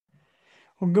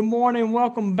Well, good morning.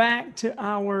 Welcome back to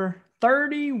our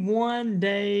 31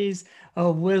 days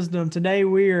of wisdom. Today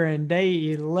we are in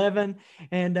day 11.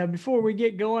 And before we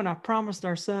get going, I promised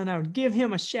our son I would give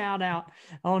him a shout out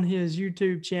on his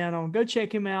YouTube channel. Go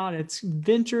check him out. It's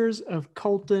Ventures of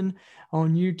Colton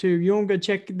on YouTube. You want to go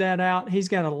check that out. He's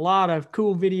got a lot of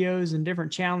cool videos and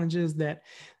different challenges that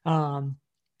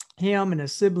him and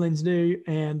his siblings do.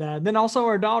 And then also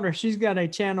our daughter, she's got a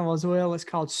channel as well. It's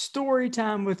called Story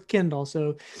Time with Kendall.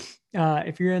 So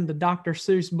if you're into Dr.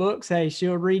 Seuss books, hey,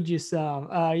 she'll read you some.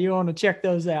 You want to check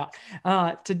those out.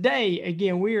 Today,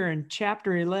 again, we are in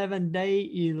chapter 11, day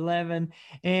 11.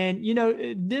 And, you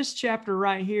know, this chapter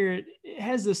right here, it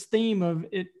has this theme of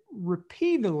it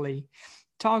repeatedly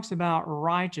talks about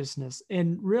righteousness.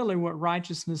 And really what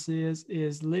righteousness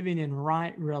is living in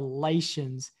right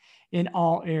relations in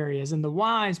all areas. And the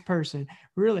wise person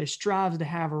really strives to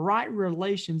have right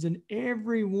relations in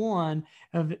every one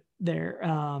of their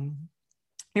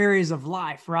areas of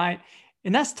life, right?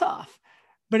 And that's tough,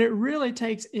 but it really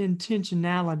takes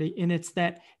intentionality, and it's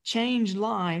that changed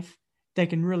life that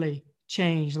can really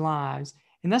change lives.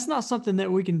 And that's not something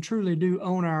that we can truly do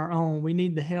on our own. We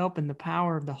need the help and the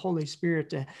power of the Holy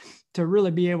Spirit to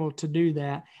really be able to do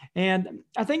that. And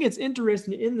I think it's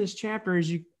interesting in this chapter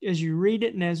as you read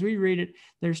it and as we read it,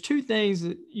 there's two things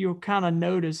that you'll kind of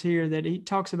notice here that he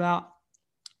talks about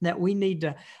that we need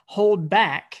to hold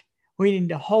back. We need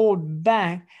to hold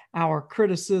back our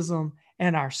criticism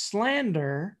and our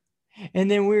slander,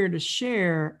 and then we're to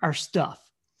share our stuff.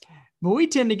 But we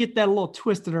tend to get that a little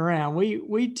twisted around.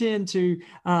 We tend to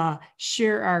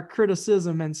share our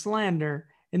criticism and slander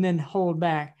and then hold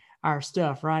back our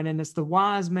stuff, right? And it's the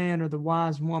wise man or the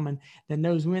wise woman that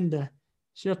knows when to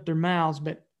shut their mouths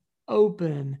but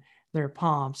open their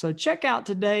palms. So check out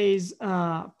today's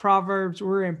Proverbs.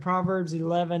 We're in Proverbs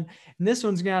 11, and this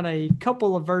one's got a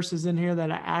couple of verses in here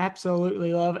that I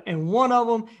absolutely love, and one of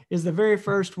them is the very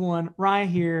first one right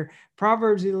here,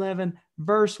 Proverbs 11,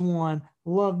 verse 1.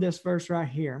 Love this verse right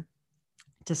here.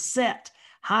 To set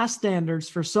high standards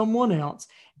for someone else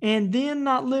and then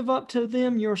not live up to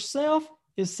them yourself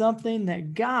is something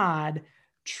that God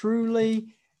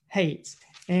truly hates.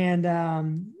 And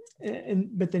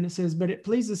but then it says, but it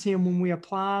pleases him when we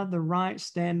apply the right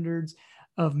standards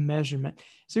of measurement.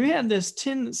 So we have this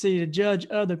tendency to judge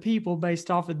other people based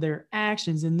off of their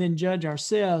actions and then judge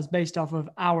ourselves based off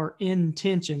of our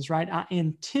intentions, right? I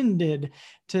intended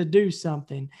to do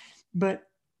something. But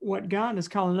what God is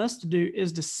calling us to do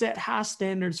is to set high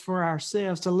standards for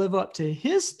ourselves, to live up to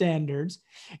his standards,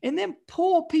 and then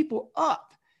pull people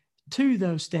up to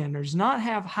those standards, not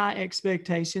have high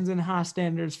expectations and high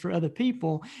standards for other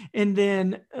people. And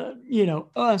then,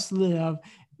 us live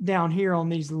down here on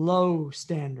these low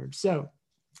standards. So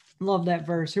love that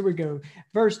verse. Here we go.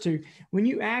 Verse 2, when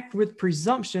you act with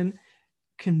presumption,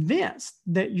 convinced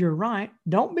that you're right,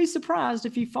 don't be surprised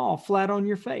if you fall flat on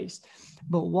your face.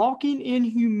 But walking in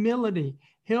humility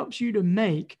helps you to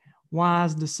make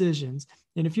wise decisions.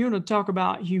 And if you want to talk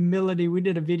about humility, we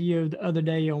did a video the other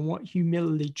day on what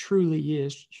humility truly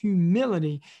is.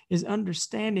 Humility is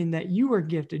understanding that you are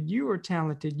gifted, you are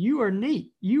talented, you are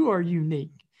neat, you are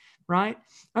unique, right?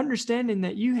 Understanding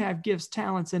that you have gifts,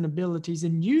 talents, and abilities,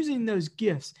 and using those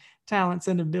gifts, talents,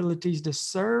 and abilities to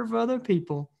serve other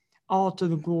people, all to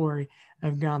the glory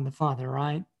of God the Father,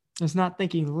 right? It's not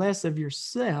thinking less of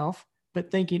yourself, but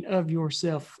thinking of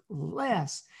yourself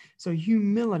less. So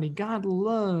humility, God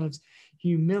loves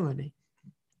humility.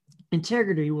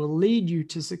 Integrity will lead you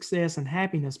to success and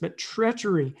happiness, but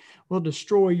treachery will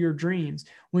destroy your dreams.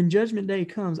 When judgment day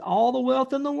comes, all the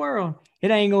wealth in the world,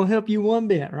 it ain't going to help you one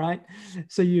bit, right?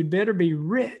 So you'd better be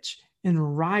rich in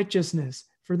righteousness,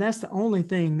 for that's the only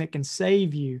thing that can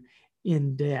save you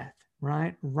in death,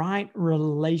 right? Right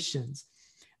relations.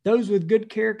 Those with good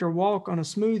character walk on a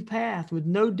smooth path with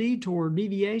no detour or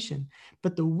deviation,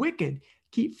 but the wicked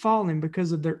keep falling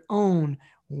because of their own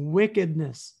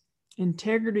wickedness.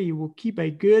 Integrity will keep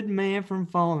a good man from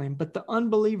falling, but the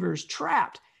unbeliever is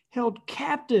trapped, held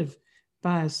captive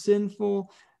by his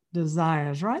sinful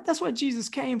desires, right? That's what Jesus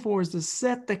came for, is to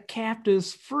set the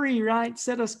captives free, right?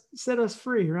 Set us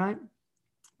free, right?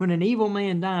 When an evil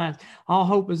man dies, all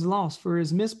hope is lost, for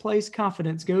his misplaced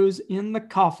confidence goes in the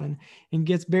coffin and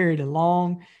gets buried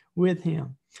along with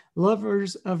him.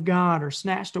 Lovers of God are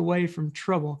snatched away from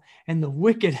trouble, and the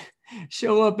wicked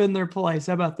show up in their place.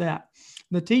 How about that?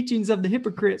 The teachings of the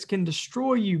hypocrites can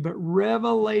destroy you, but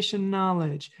revelation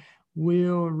knowledge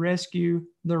will rescue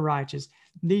the righteous.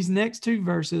 These next two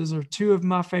verses are two of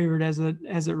my favorite as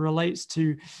it relates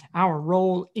to our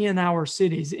role in our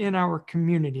cities, in our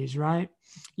communities, right?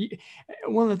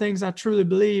 One of the things I truly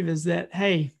believe is that,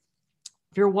 hey,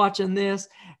 If you're watching this,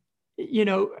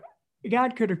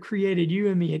 God could have created you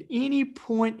and me at any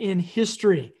point in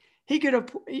history. He could have,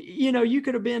 you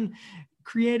could have been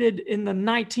created in the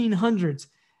 1900s.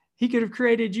 He could have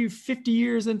created you 50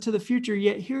 years into the future,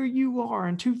 yet here you are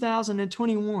in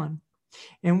 2021.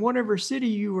 And whatever city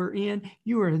you were in,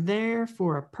 you are there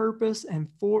for a purpose and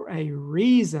for a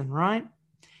reason, right?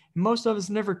 Most of us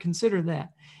never consider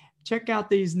that. Check out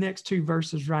these next two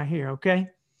verses right here, okay?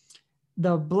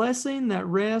 The blessing that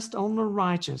rests on the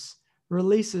righteous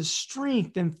releases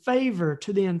strength and favor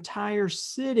to the entire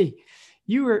city.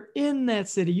 You are in that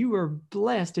city. You are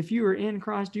blessed. If you are in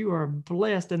Christ, you are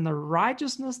blessed. And the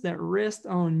righteousness that rests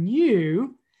on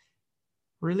you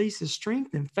releases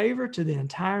strength and favor to the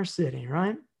entire city,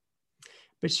 right?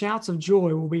 But shouts of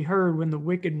joy will be heard when the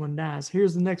wicked one dies.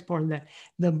 Here's the next part of that.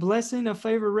 The blessing of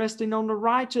favor resting on the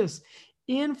righteous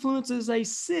influences a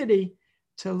city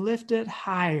to lift it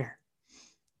higher.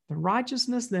 The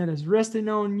righteousness that is resting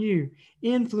on you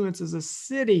influences a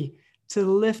city to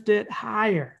lift it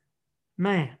higher.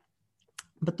 Man.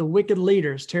 But the wicked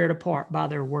leaders tear it apart by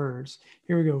their words.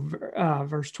 Here we go,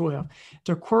 verse 12.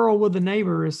 To quarrel with the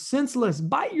neighbor is senseless.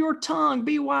 Bite your tongue,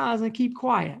 be wise, and keep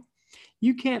quiet.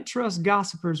 You can't trust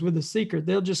gossipers with a secret.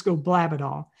 They'll just go blab it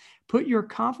all. Put your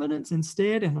confidence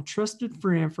instead in a trusted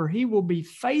friend, for he will be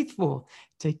faithful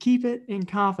to keep it in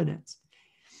confidence.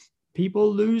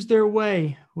 People lose their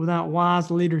way without wise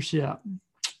leadership.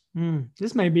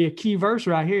 This may be a key verse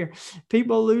right here.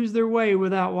 People lose their way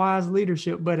without wise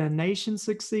leadership, but a nation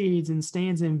succeeds and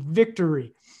stands in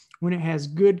victory when it has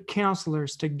good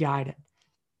counselors to guide it.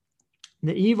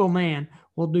 The evil man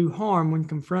will do harm when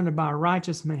confronted by a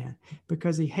righteous man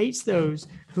because he hates those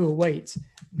who awaits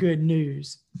good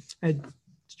news. A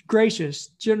gracious,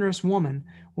 generous woman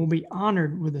will be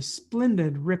honored with a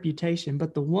splendid reputation,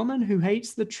 but the woman who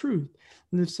hates the truth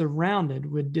lives surrounded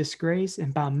with disgrace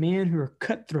and by men who are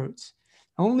cutthroats,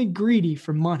 only greedy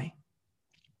for money.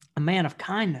 A man of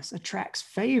kindness attracts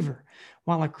favor,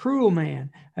 while a cruel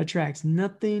man attracts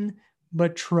nothing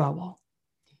but trouble.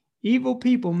 Evil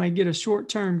people may get a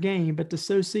short-term gain, but to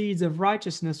sow seeds of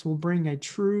righteousness will bring a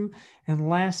true and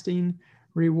lasting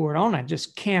reward. I want to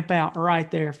just camp out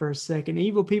right there for a second.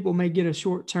 Evil people may get a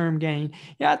short-term gain.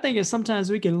 Yeah, I think it's sometimes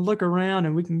we can look around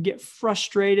and we can get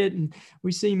frustrated, and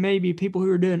we see maybe people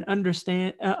who are doing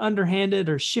underhanded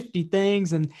or shifty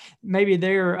things, and maybe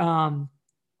they're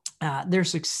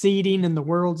succeeding in the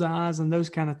world's eyes and those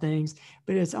kind of things,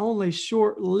 but it's only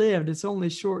short-lived. It's only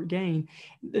short gain.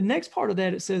 The next part of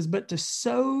that, it says, but to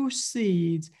sow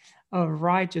seeds of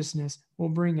righteousness will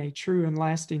bring a true and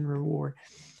lasting reward.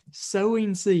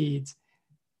 Sowing seeds,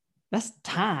 that's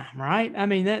time, right? I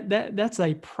mean, that's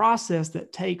a process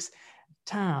that takes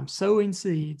time. Sowing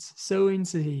seeds.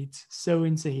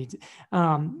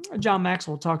 John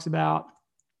Maxwell talks about,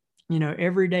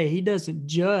 every day. He doesn't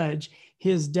judge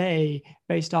his day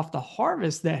based off the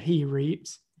harvest that he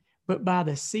reaps, but by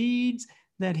the seeds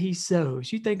that he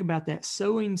sows. You think about that,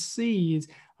 sowing seeds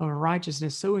of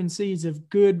righteousness, sowing seeds of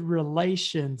good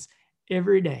relations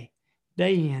every day,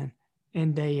 day in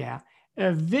and day out.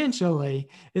 Eventually,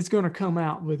 it's going to come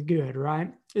out with good, right?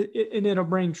 And it'll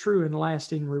bring true and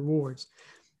lasting rewards.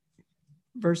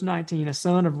 Verse 19, a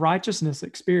son of righteousness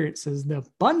experiences the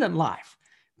abundant life,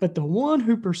 but the one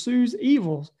who pursues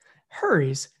evil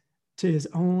hurries to his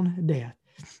own death.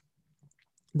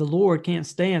 The Lord can't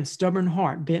stand stubborn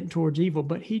heart bent towards evil,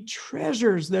 but he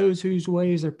treasures those whose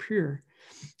ways are pure.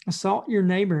 Assault your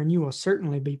neighbor and you will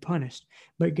certainly be punished,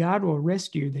 but God will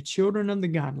rescue the children of the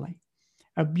godly.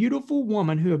 A beautiful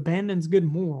woman who abandons good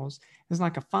morals is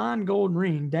like a fine gold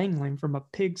ring dangling from a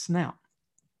pig's snout.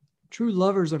 True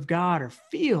lovers of God are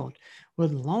filled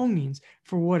with longings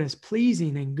for what is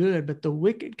pleasing and good, but the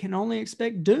wicked can only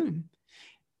expect doom.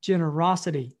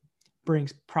 Generosity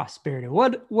brings prosperity.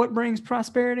 What brings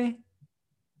prosperity?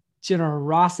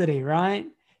 Generosity, right?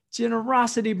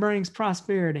 Generosity brings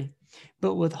prosperity,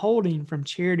 but withholding from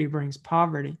charity brings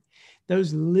poverty.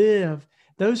 Those who live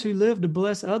to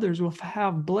bless others will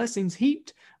have blessings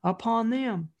heaped upon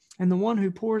them, and the one who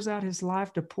pours out his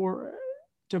life to pour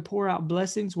out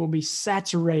blessings will be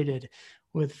saturated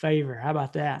with favor. How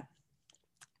about that?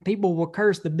 People will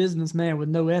curse the businessman with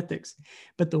no ethics,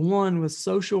 but the one with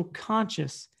social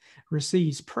conscience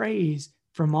receives praise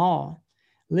from all.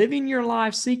 Living your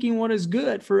life seeking what is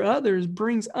good for others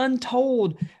brings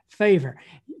untold favor.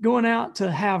 Going out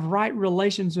to have right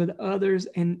relations with others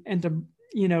and to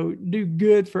do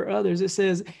good for others. It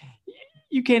says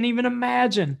you can't even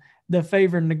imagine the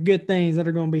favor and the good things that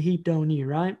are going to be heaped on you,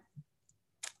 right?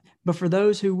 But for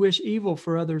those who wish evil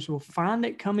for others will find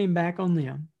it coming back on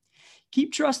them.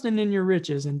 Keep trusting in your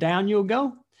riches and down you'll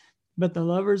go. but the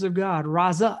lovers of God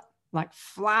rise up like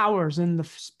flowers in the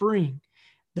spring.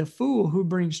 The fool who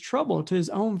brings trouble to his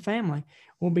own family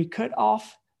will be cut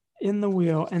off in the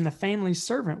will, and the family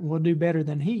servant will do better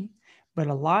than he. But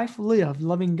a life lived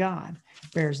loving God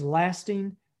bears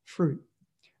lasting fruit.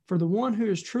 For the one who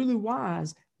is truly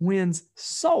wise wins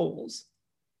souls.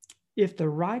 If the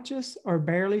righteous are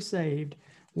barely saved,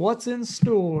 what's in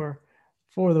store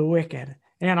for the wicked?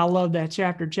 And I love that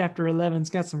chapter. Chapter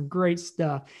 11's got some great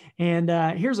stuff. And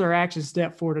here's our action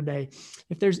step for today.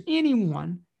 If there's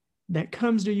anyone that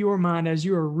comes to your mind as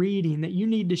you are reading that you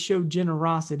need to show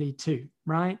generosity to,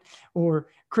 right? Or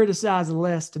criticize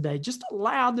less today, just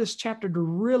allow this chapter to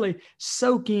really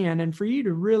soak in and for you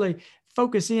to really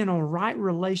focus in on right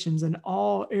relations in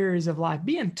all areas of life.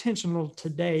 Be intentional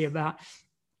today about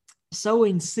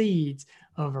sowing seeds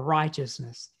of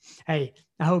righteousness. Hey,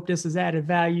 I hope this has added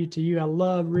value to you. I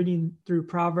love reading through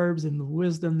Proverbs and the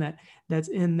wisdom that's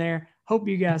in there. Hope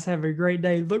you guys have a great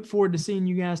day. Look forward to seeing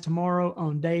you guys tomorrow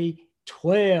on day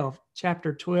 12,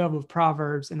 chapter 12 of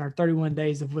Proverbs in our 31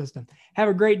 days of wisdom. Have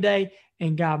a great day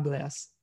and God bless.